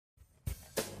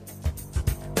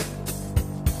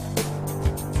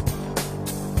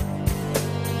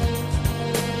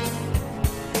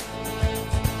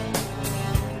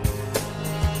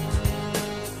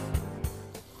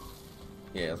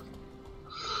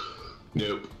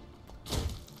Nope.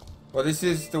 Well, this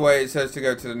is the way it says to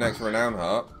go to the next renown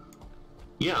heart.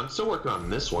 Yeah, I'm still working on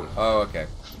this one. Oh, okay.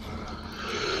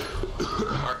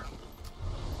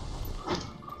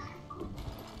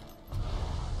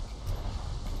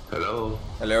 Hello.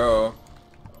 Hello.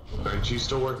 Aren't you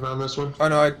still working on this one? Oh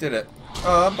no, I did it.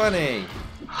 Oh, bunny.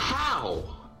 How?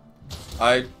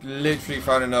 I literally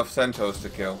found enough centaurs to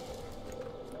kill.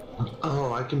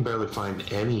 Oh, I can barely find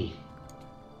any.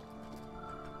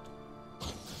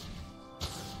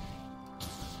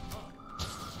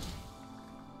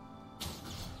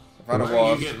 I found a Where are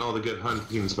you wasp. getting all the good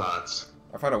hunting spots?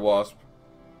 I found a wasp.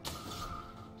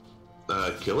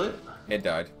 Kill it? It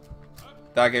died.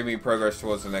 That gave me progress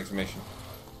towards the next mission.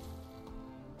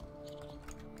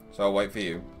 So I'll wait for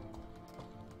you.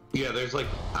 Yeah, there's like,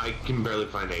 I can barely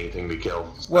find anything to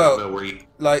kill. Well, I don't know where you...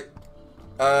 like,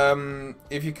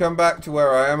 if you come back to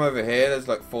where I am over here, there's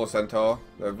like 4 centaur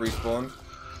that have respawned.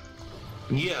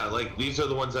 Yeah, like, these are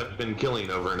the ones I've been killing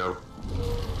over and over.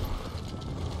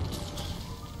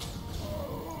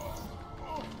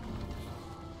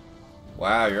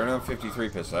 Wow, you're only on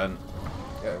 53%.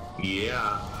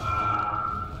 Yeah.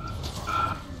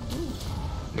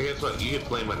 Hey, guess what? You get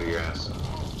flame under your ass.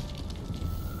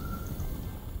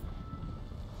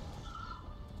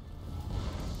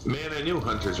 Man, I knew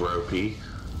hunters were OP.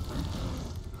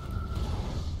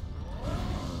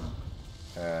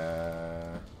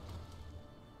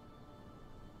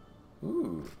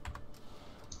 Ooh.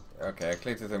 Okay, I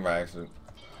clicked the thing by accident.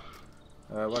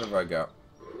 What have I got?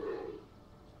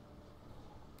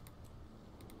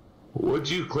 Would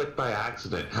you click by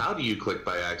accident? How do you click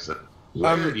by accident?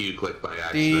 Where do you click by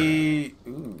accident?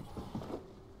 Ooh.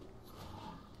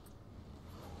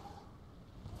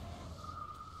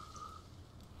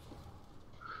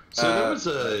 So there was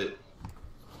a...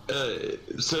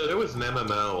 so there was an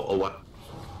MMO a while...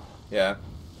 Yeah.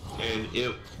 And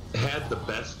it had the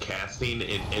best casting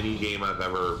in any game I've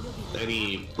ever...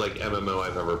 Any, like, MMO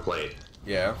I've ever played.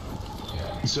 Yeah.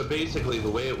 So basically, the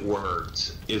way it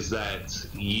worked is that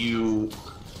you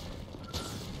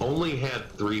only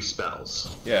had 3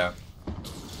 spells. Yeah.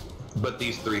 But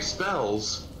these 3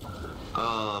 spells,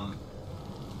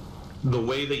 the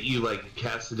way that you like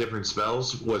cast the different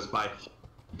spells was by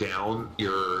down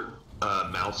your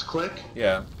mouse click.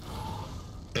 Yeah.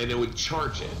 And it would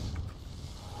charge it.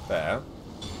 Fair.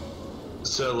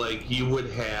 So like you would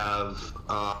have.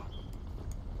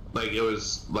 Like, it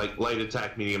was, like, light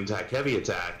attack, medium attack, heavy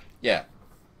attack. Yeah.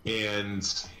 And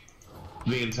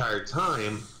the entire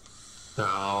time...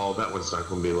 Oh, that one's not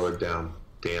going to be lowered down.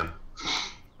 Damn.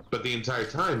 But the entire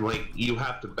time, like, you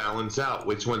have to balance out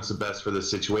which one's the best for the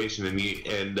situation, and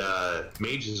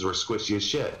mages were squishy as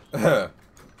shit.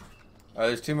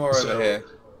 There's 2 more over here.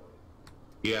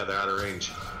 Yeah, they're out of range.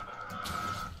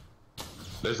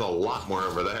 There's a lot more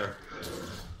over there.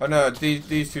 Oh no,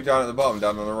 these 2 down at the bottom,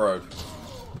 down on the road.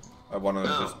 One of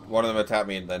them attacked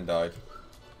me and then died.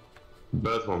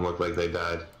 Both of them look like they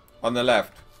died. On the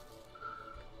left.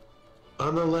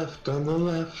 On the left, on the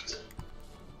left.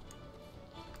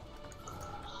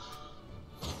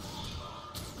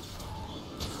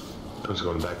 I'm just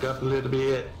going back up a little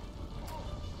bit.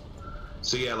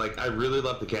 So yeah, like, I really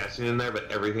love the casting in there,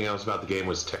 but everything else about the game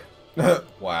was terrible.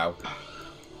 Wow.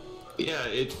 Yeah,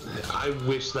 I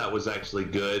wish that was actually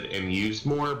good and used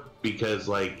more, because,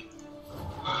 like,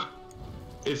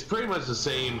 it's pretty much the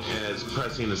same as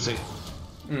pressing the sync,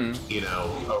 you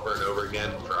know, over and over again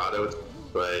for auto,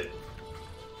 but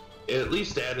it at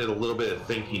least added a little bit of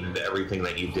thinking to everything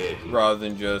that you did. Rather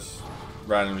than just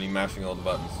randomly mashing all the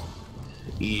buttons.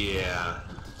 Yeah.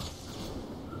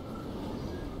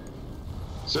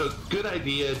 So, good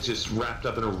idea, just wrapped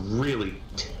up in a really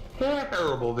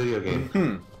terrible video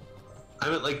game.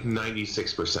 I'm at like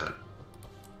 96%.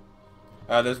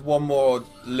 There's 1 more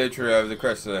literally over the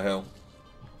crest of the hill.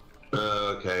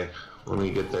 Okay, let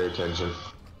me get their attention.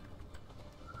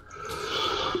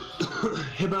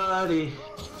 Hey buddy,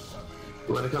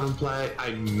 you wanna come and play?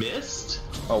 I missed?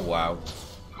 Oh wow.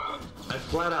 I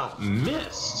flat out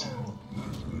missed.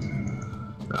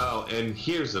 Oh, and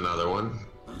here's another one.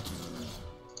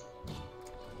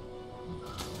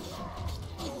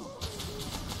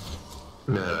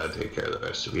 No, I'll take care of the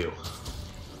rest of you.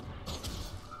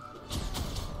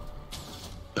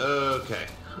 Okay,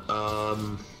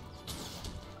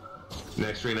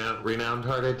 next renowned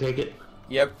heart, I take it?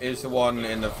 Yep, it's the one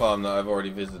in the farm that I've already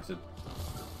visited.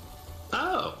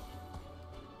 Oh.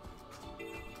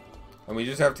 And we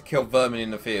just have to kill vermin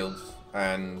in the fields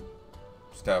and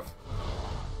stuff.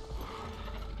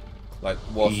 Like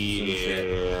wasps and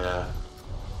shit. Yeah.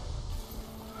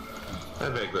 I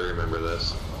vaguely remember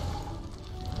this.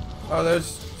 Oh, there's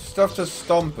stuff to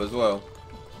stomp as well.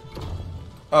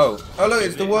 Oh look,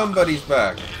 it's the worm buddy's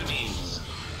back. Enemies.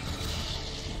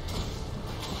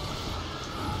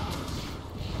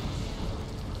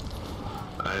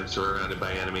 I am surrounded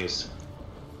by enemies.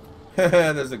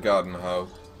 There's a garden hoe.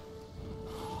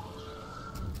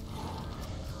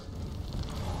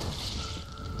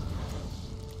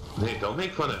 Hey, don't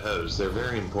make fun of hoes. They're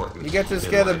very important. You get to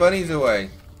scare the bunnies away.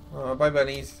 Oh, bye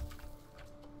bunnies.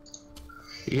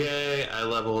 Yay, I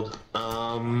leveled.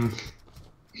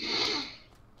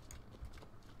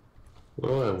 What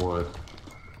do I want?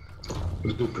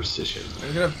 Let's do precision.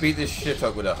 I'm gonna beat this shit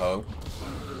up with a hoe.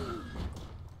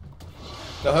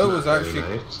 The hoe was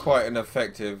actually quite an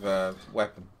effective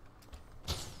weapon.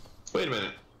 Wait a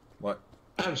minute. What?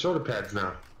 I have shoulder pads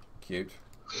now. Cute.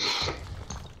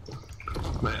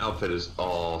 My outfit is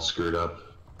all screwed up.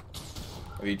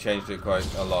 Have you changed it quite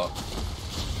a lot?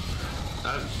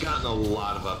 I've gotten a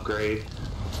lot of upgrade.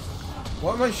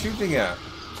 What am I shooting at?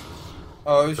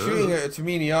 Oh, I was shooting at a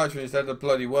Tamini archer instead of the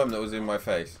bloody worm that was in my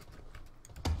face.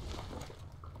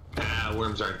 Ah,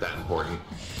 worms aren't that important.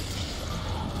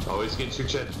 Always get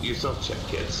yourself checked,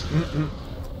 kids.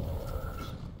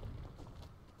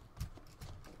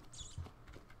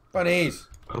 Bunnies!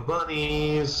 Oh,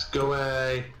 bunnies, go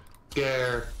away.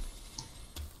 Scare.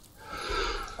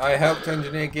 I helped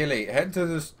engineer Gilly. Head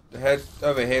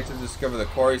over here to discover the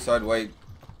quarry side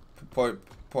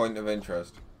point of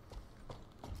interest.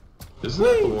 Isn't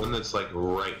that the one that's like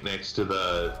right next to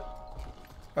the...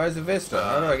 Oh, it's a vista.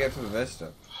 How do I get to the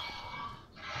vista?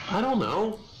 I don't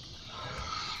know.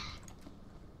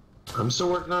 I'm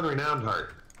still working on Renowned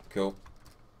Heart. Cool.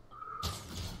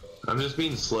 I'm just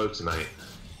being slow tonight.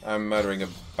 I'm murdering a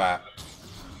bat.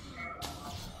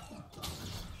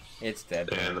 It's dead.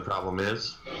 And the problem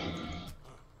is...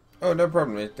 Oh, no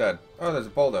problem. It's dead. Oh, there's a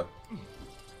boulder.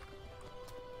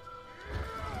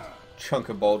 Chunk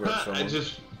of boulder at someone.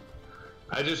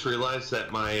 I just realized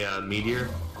that my meteor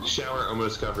shower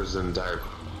almost covers the entire...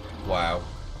 Wow.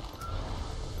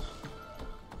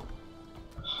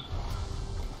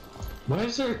 Why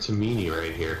is there a Tamini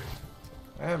right here?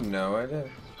 I have no idea.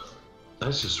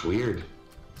 That's just weird.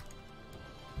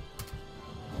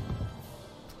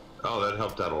 Oh, that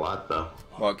helped out a lot, though.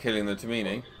 What, killing the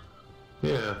Tamini?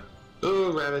 Yeah.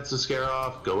 Ooh, rabbits to scare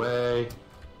off. Go away.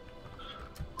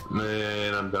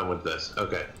 Man, I'm done with this.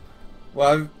 Okay.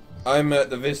 Well, I'm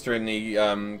at the vista in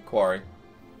the quarry.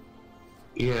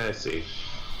 Yeah, I see.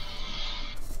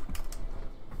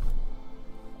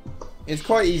 It's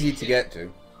quite easy to get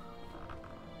to.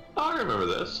 I remember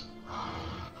this.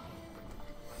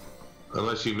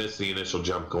 Unless you missed the initial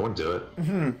jump going to it.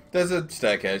 There's a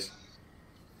staircase.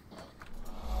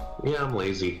 Yeah, I'm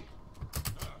lazy.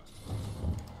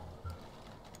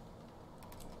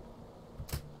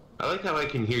 I like how I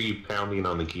can hear you pounding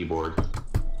on the keyboard.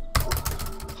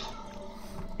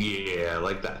 Yeah, I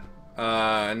like that.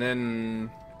 And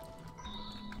then...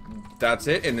 That's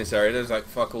it in this area. There's like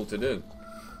fuck all to do.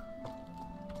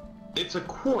 It's a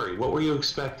quarry. What were you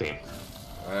expecting?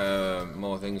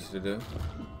 More things to do.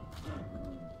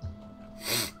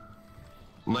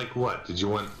 Like what? Did you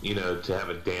want, to have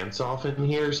a dance-off in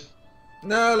here?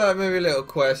 No, like maybe a little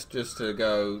quest just to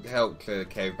go help clear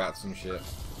cave bats and shit.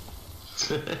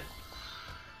 Yeah.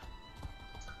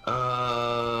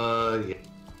 Oh,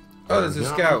 there's a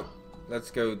scout.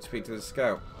 Let's go speak to the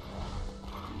scout.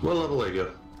 What level are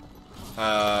you?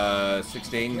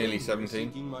 16, nearly 17.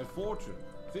 Seeking my fortune,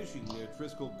 fishing near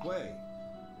Triskel Quay.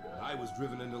 I was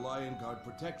driven into Lion Guard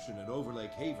protection at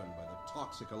Overlake Haven by the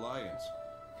Toxic Alliance.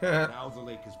 Now the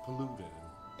lake is polluted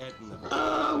and Etna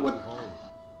what? home.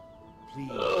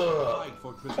 Please fight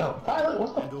for Triskel Violet,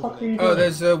 what the fuck are you doing? Oh,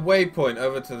 there's a waypoint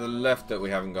over to the left that we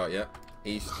haven't got yet.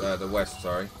 East, the west,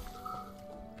 sorry.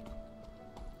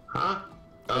 Huh?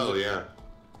 Oh, yeah.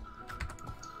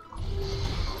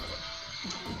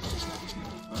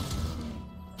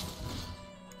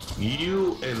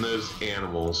 You and those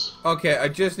animals. Okay, I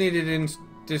just needed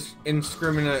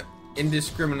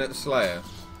indiscriminate slayer.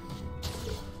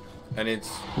 And it's...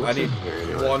 What's I need in here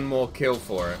anyway? one more kill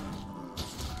for it.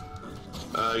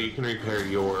 You can repair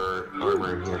your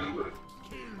armor in here.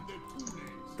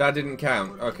 That didn't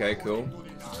count. Okay, cool.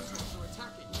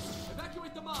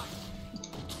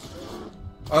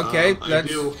 Okay,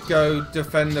 let's go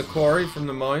defend the quarry from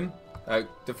the mine.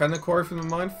 Defend the quarry from the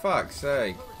mine? Fuck's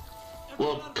sake.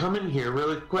 Well, come in here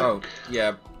really quick. Oh,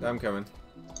 yeah, I'm coming.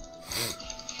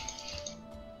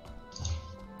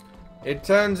 It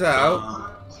turns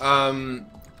out,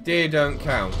 deer don't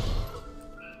count.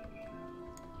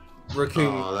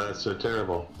 Raccoon. Oh, that's so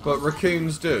terrible. But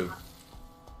raccoons do.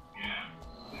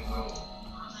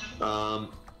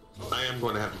 I am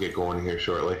going to have to get going here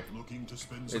shortly.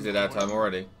 Is it that time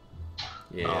already?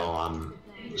 Yeah. Oh, I'm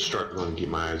struggling to keep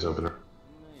my eyes open.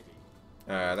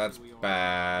 That's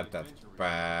bad. That's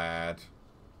bad.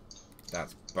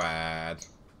 That's bad.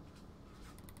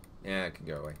 Yeah, that can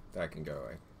go away. That can go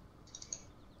away.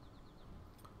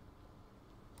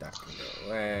 That can go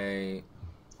away.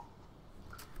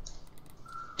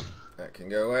 That can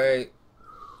go away.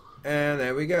 And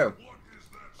there we go.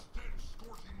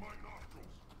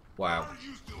 Wow.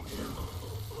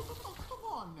 Oh, come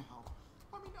on now.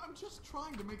 I mean, I'm just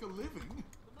trying to make a living.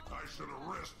 I should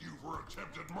arrest you for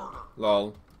attempted murder.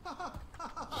 Lol.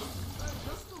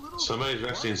 Somebody's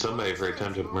arresting somebody for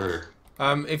attempted murder.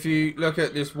 If you look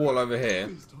at this wall over here.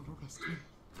 Please don't arrest me.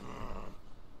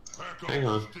 Hang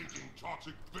on. Stinking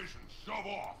toxic fish and shove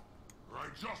off, or I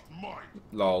just might.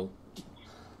 Lol.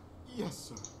 Yes,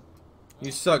 sir.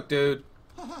 You suck, dude.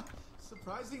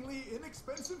 Surprisingly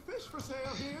inexpensive fish for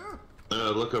sale here.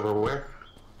 Look over where?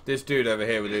 This dude over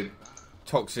here with the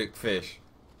toxic fish.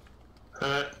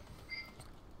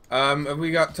 Have we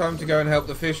got time to go and help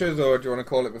the fishers, or do you want to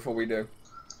call it before we do?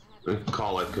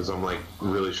 Call it, because I'm like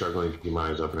really struggling to keep my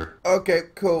eyes open here. Okay,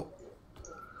 cool.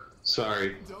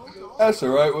 Sorry. That's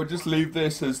alright, we'll just leave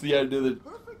this as the end of the...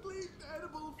 Perfectly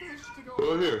edible fish to go.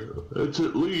 Oh, here. It's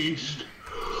at least...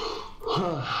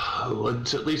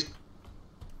 it's at least...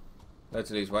 That's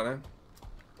at least what now?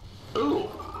 Ooh.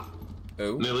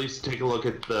 Ooh. And at least take a look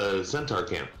at the centaur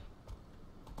camp.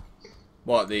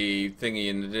 What, the thingy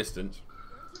in the distance?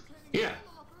 Yeah.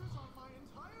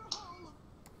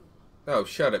 Oh,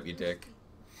 shut up, you dick.